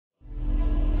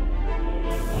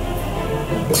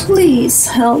Please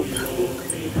help.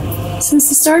 Since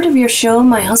the start of your show,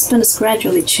 my husband has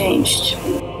gradually changed.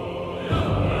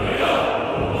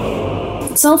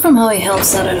 It's all from how he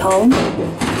helps out at home,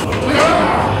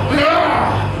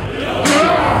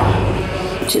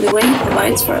 to the way he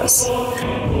provides for us.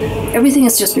 Everything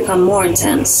has just become more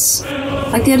intense.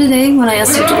 Like the other day when I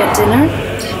asked him to get dinner,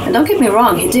 and don't get me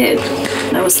wrong, he did.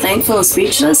 And I was thankful and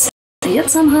speechless, and yet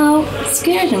somehow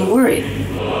scared and worried.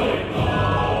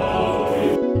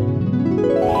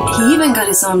 He even got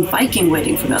his own Viking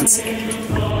wedding, for God's sake.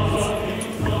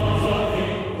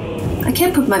 I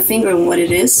can't put my finger on what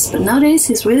it is, but nowadays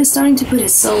he's really starting to put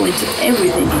his soul into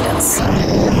everything he does.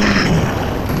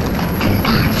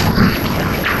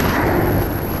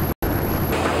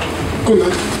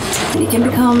 And he can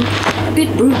become a bit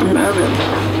rude and urban.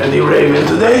 Any raving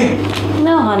today?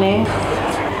 No, honey.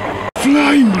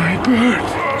 Fly, my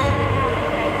bird.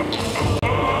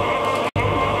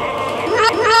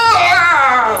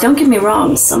 Don't get me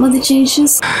wrong, some of the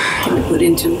changes can be put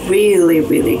into really,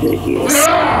 really good use.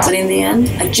 But in the end,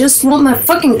 I just want my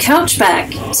fucking couch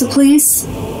back. So please,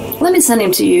 let me send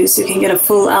him to you so you can get a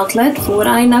full outlet for what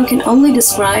I now can only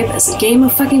describe as a game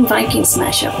of fucking Vikings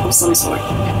mashup of some sort.